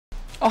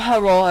Oh,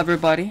 hello,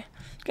 everybody.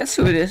 Guess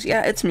who it is?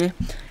 Yeah, it's me.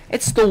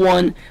 It's the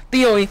one,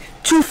 the only,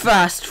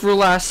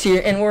 TooFastForLast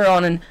here, and we're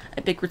on an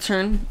epic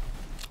return,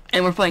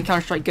 and we're playing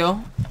Counter-Strike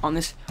Go on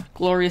this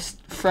glorious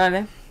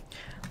Friday.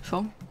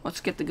 So, let's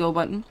get the Go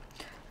button.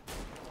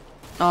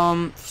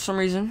 For some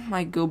reason,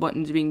 my Go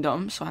button's being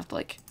dumb, so I have to,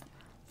 like,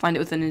 find it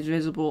with an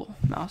invisible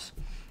mouse.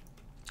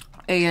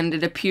 And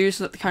it appears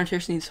that the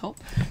counter-terrorist needs help.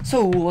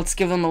 So, let's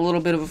give them a little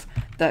bit of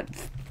that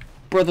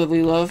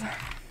brotherly love.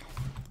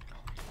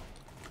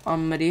 Let's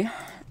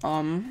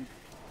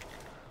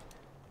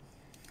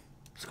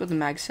go to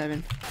Mag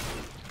 7.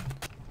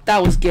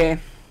 That was gay.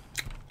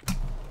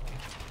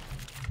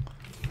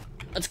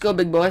 Let's go,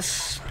 big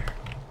boys.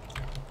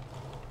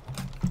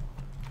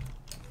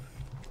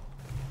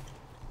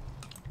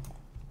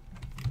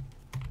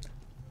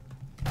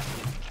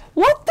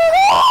 What the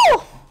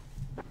hell?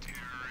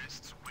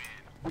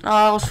 Oh,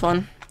 that was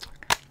fun.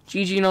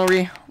 GG, no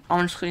re.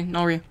 Honestly,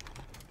 no re.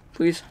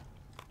 Please.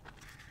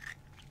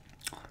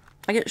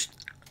 I get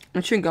my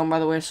chewing gum, by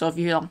the way, so if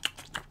you hear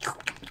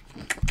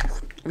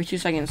every 2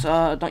 seconds,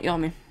 don't yell at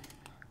me.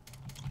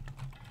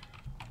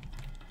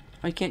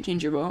 Oh, you can't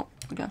change your vote?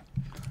 Okay.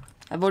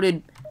 I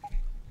voted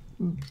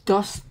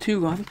Dust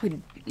 2. I haven't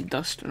played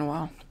Dust in a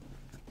while.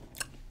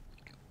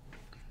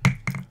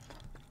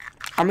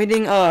 I'm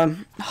eating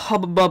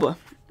Hubba Bubba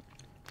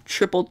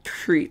triple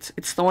treats.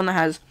 It's the one that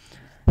has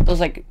those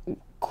like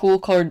cool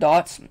colored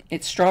dots.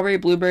 It's strawberry,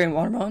 blueberry, and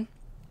watermelon.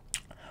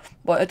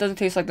 But it doesn't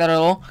taste like that at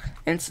all.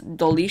 And it's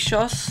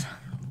delicious.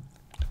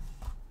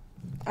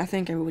 I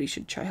think everybody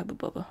should try Hubba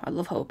Bubba. I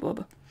love Hubba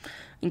Bubba.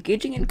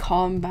 Engaging in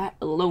combat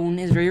alone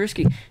is very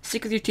risky.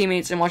 Stick with your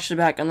teammates and watch the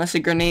back. Unless a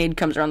grenade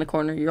comes around the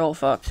corner, you're all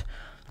fucked.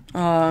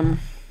 I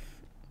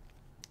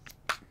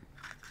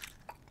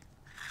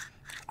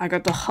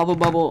got the Hubba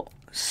Bubble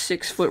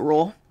 6-foot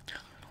roll.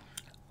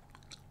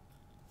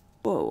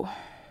 Whoa.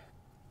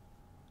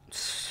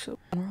 So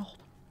world.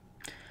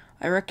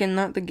 I reckon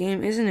that the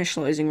game is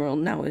initializing world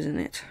now, isn't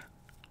it?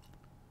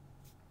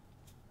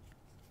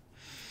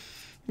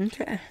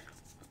 Okay.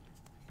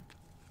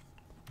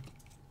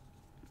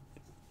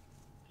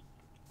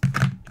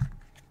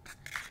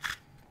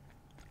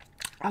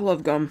 I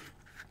love gum.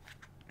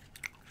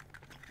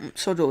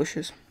 It's so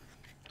delicious.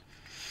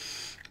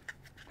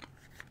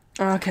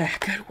 Okay,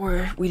 good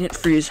word. We didn't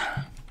freeze.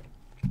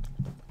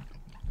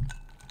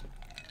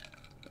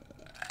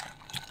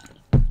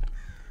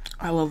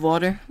 I love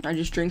water. I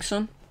just drink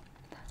some.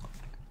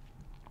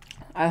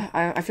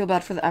 I feel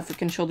bad for the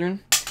African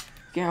children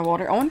getting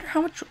water. I wonder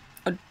how much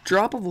a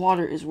drop of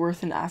water is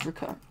worth in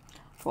Africa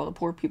for all the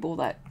poor people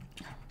that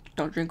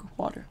don't drink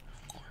water.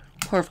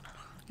 Perfect.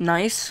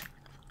 Nice,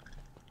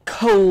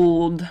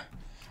 cold,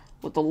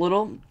 with a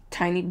little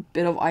tiny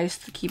bit of ice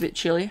to keep it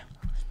chilly.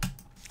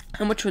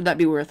 How much would that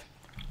be worth?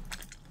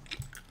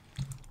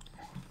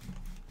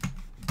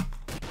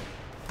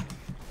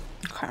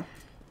 Okay.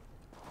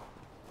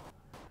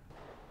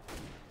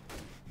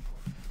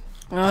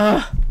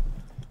 Ugh.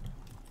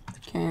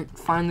 Can't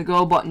find the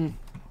go button.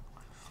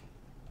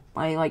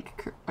 My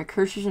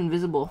cursor's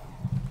invisible.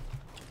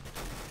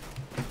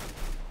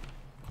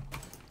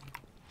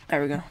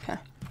 There we go. Okay.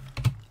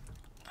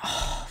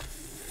 Oh.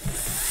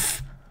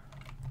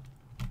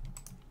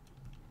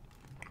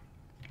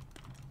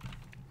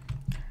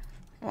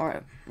 All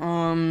right.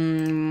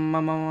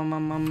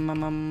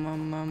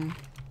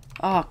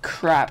 Oh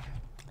crap.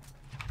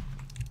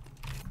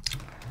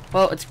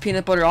 Well, it's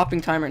peanut butter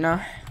hopping time right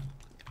now.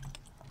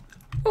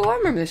 Oh, I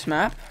remember this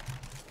map.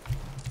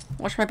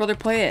 Watched my brother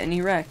play it and he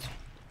wrecked.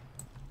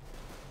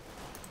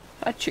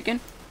 That chicken.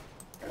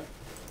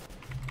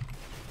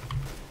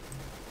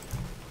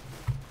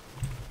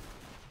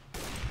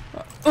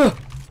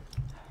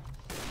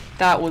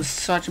 That was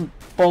such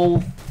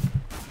bull.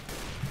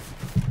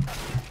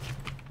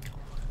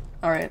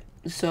 Alright,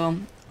 so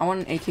I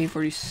want an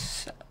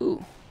AK-47.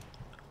 Ooh.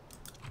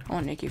 I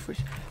want an AK-47.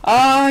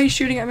 Ah, he's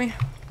shooting at me.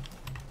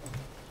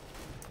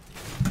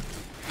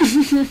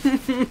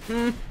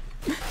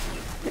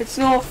 It's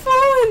no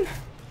fun.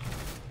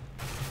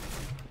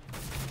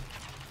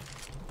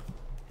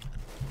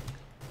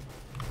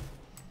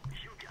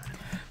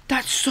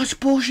 That's such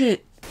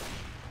bullshit.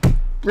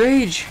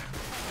 Rage.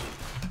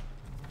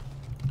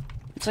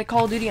 It's like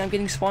Call of Duty, I'm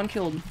getting spawn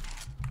killed.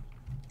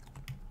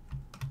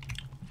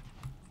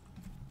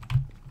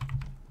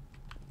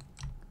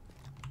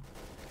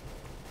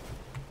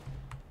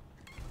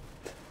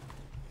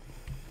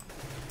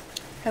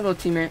 Hello,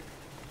 teammate.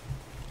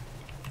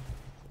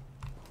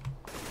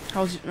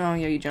 How's it? Oh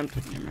yeah, you jumped.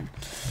 Never mind.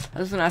 I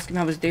was gonna ask him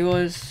how his day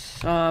was,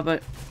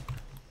 but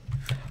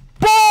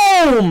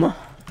boom!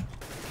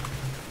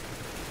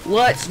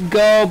 Let's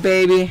go,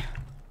 baby.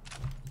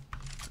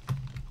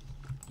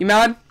 You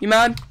mad? You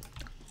mad?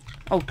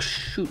 Oh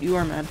shoot, you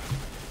are mad.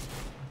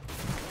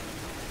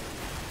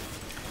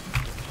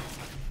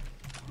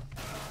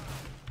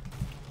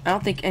 I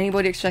don't think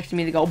anybody expected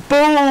me to go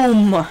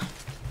boom.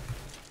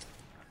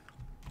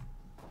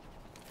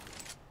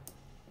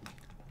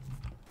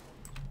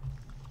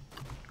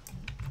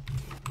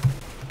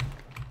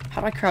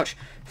 How do I crouch?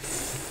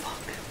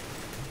 Fuck.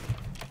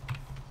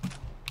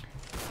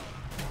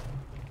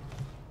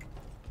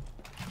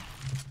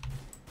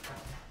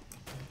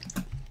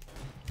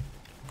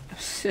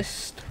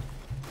 assist.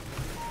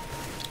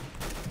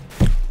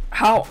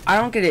 How? I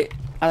don't get it.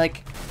 I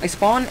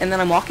spawn and then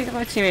I'm walking to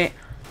my teammate,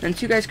 and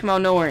 2 guys come out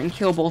of nowhere and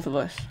kill both of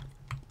us.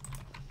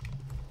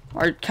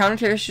 Our counter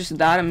terror is just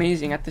that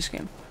amazing at this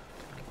game.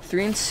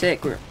 3 and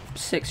 6. We're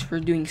 6. We're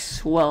doing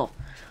swell.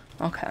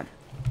 Okay,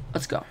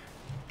 let's go.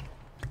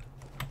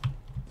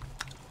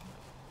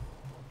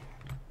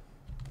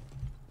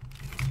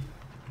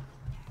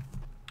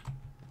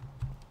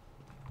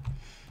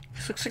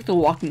 This looks like The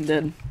Walking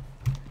Dead.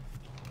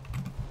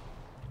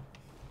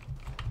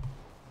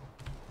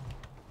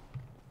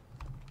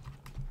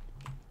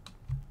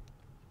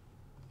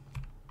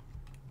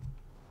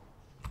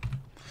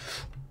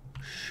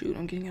 Shoot,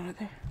 I'm getting out of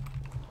there.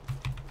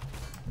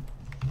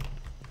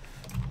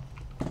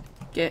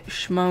 Get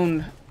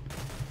schmowned.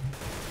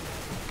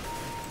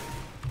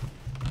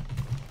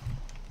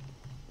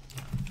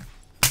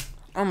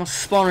 I almost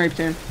spawn raped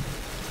him.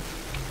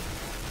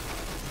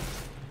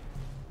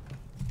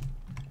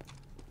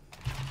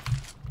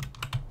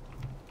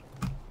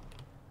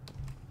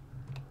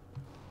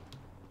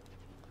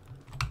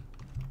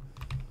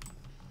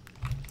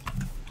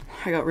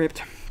 I got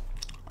raped.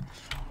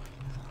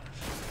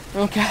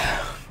 Okay.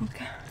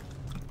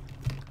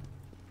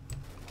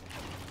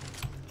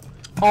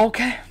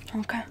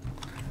 Okay.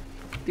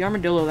 The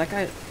armadillo, that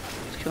guy is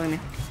killing me.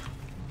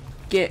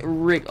 Get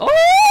rigged.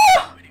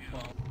 Oh!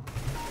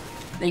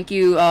 Thank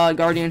you,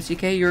 Guardian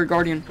CK. You're a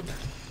guardian.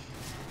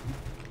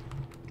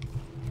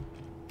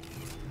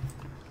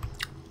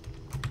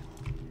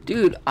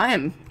 Dude, I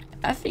am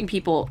effing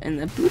people in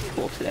the booty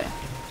hole today.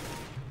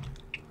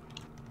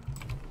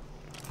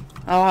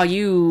 Oh,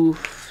 you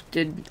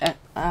did.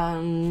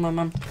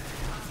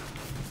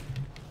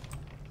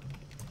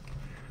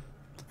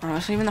 Oh,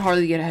 it's not even hard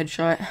to get a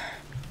headshot.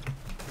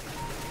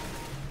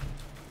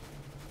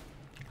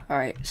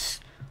 Alright.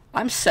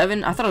 I'm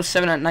 7. I thought I was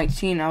 7 at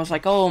 19. I was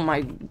like, oh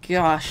my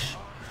gosh.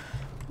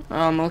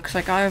 Looks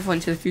like I've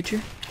went to the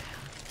future.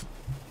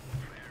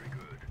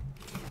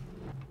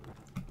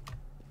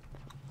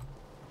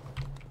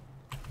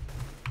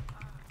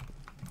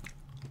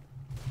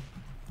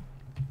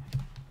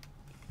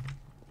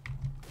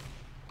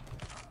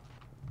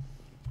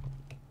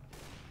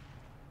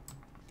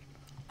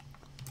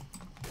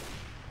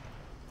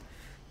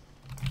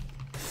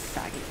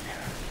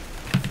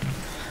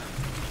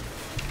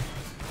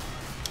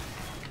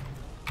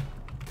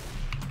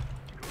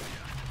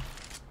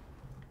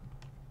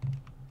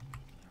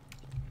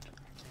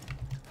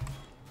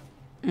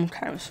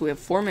 Okay, so we have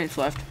 4 minutes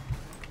left,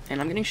 and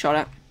I'm getting shot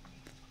at.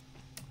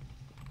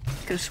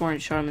 Could have sworn I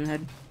shot him in the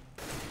head.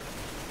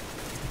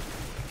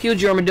 Healed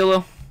your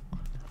armadillo.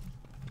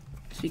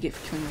 So you get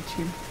for killing my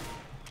team.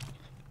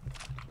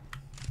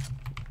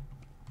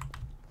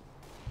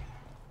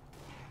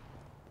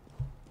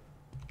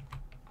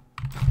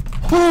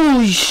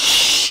 Holy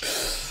sh!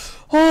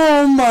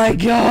 Oh my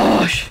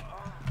gosh!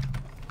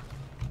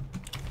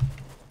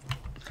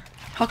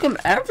 How come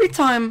every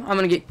time I'm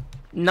gonna get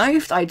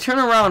knifed, I turn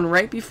around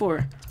right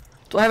before?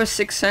 Do I have a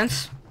 6th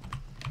sense?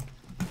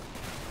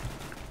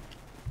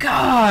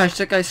 Gosh,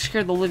 that guy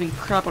scared the living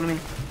crap out of me.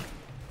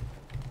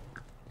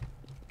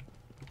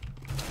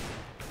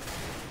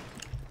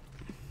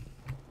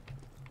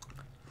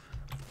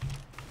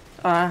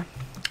 I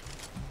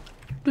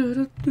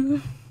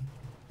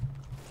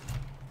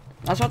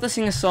was about to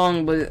sing a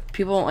song, but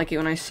people don't like it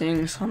when I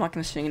sing, so I'm not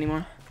gonna sing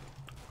anymore.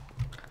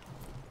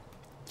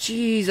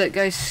 Jeez, that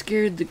guy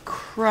scared the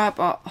crap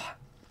out.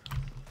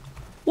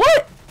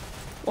 What?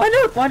 Why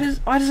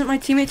doesn't my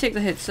teammate take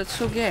the hits? That's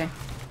so gay.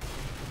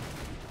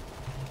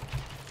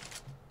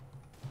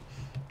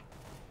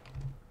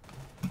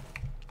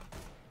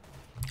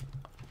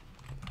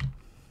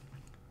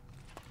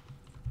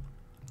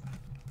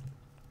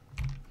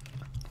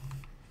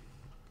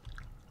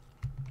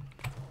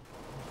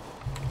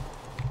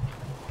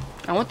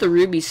 I want the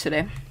rubies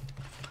today,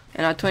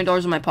 and I had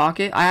 $20 in my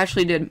pocket. I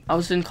actually did. I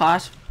was in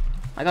class.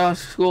 I got out of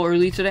school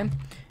early today,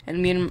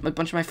 and me and a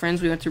bunch of my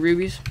friends, we went to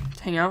Ruby's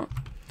to hang out,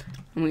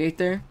 and we ate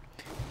there.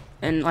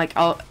 And like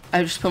I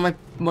just put my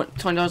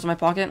 $20 in my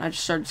pocket, and I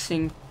just started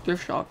seeing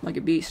thrift shop like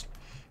a beast.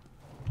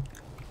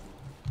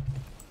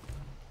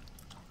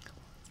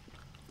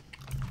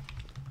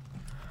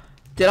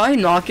 Did I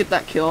not get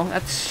that kill?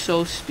 That's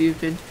so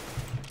stupid.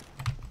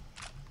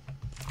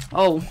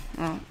 Oh.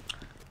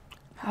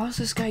 How is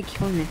this guy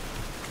killing me?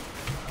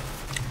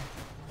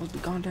 With the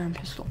goddamn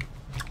pistol.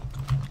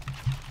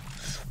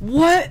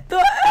 What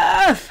the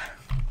F?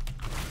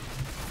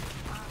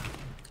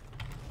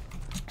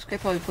 This guy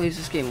probably plays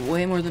this game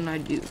way more than I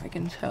do, I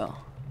can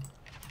tell.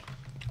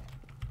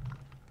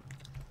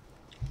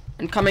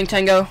 Incoming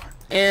Tango,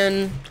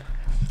 and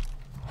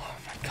oh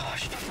my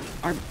gosh,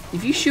 dude.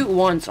 If you shoot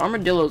once,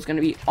 Armadillo is gonna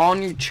be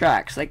on your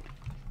tracks. Like,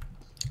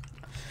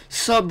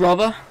 sup,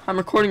 brother? I'm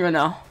recording right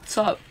now. What's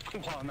up?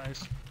 Oh,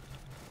 nice.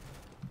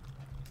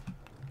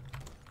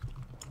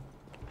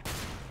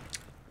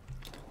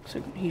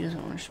 So he doesn't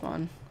want to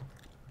respond.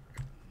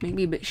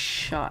 Maybe a bit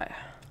shy.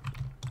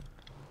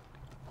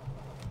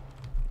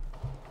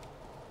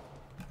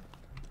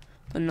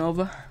 The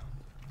Nova.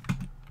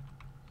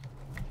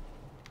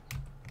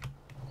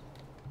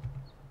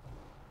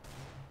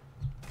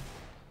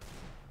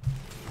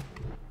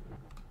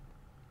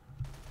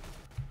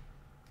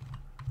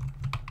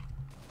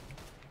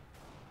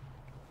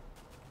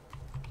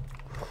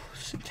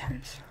 It's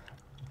intense.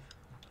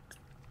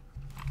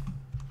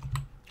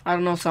 I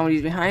don't know if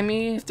somebody's behind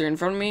me, if they're in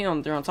front of me,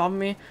 or they're on top of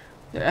me,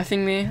 they're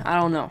effing me, I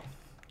don't know.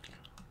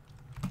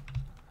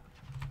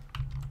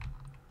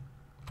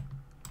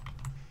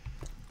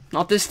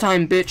 Not this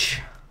time, bitch.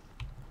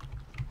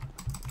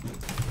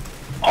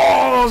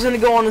 Oh, I was gonna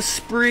go on a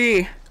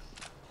spree.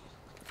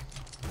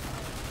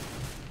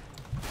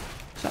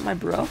 Is that my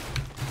bro?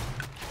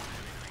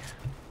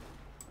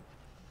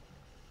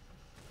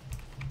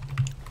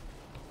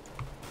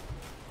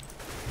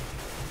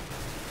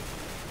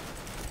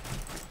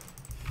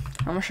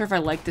 I'm not sure if I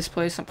like this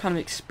place. I'm kind of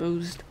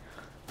exposed.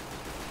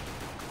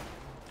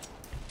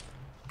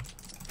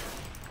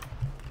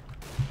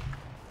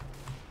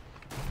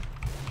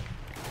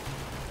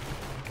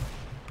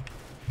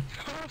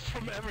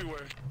 From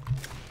everywhere.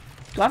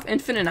 Do I have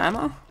infinite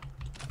ammo?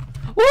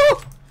 Woo!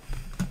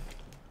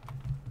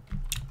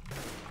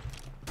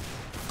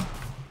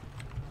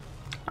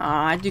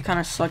 I do kind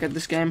of suck at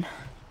this game.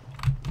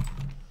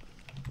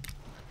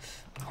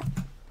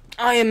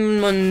 I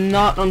am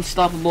not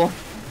unstoppable.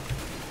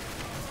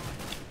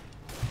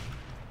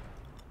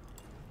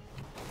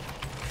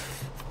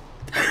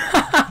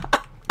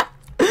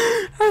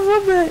 I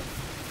love that.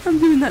 I'm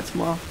doing that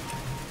tomorrow.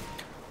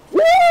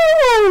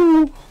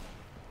 Woo!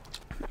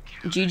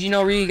 GG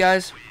no re,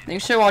 guys.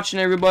 Thanks for watching,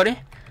 everybody.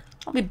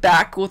 I'll be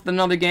back with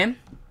another game.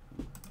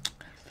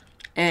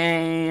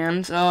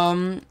 And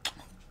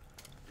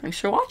thanks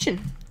for watching.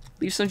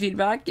 Leave some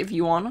feedback if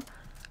you wanna.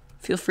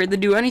 Feel free to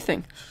do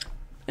anything.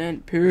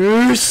 And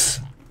peace.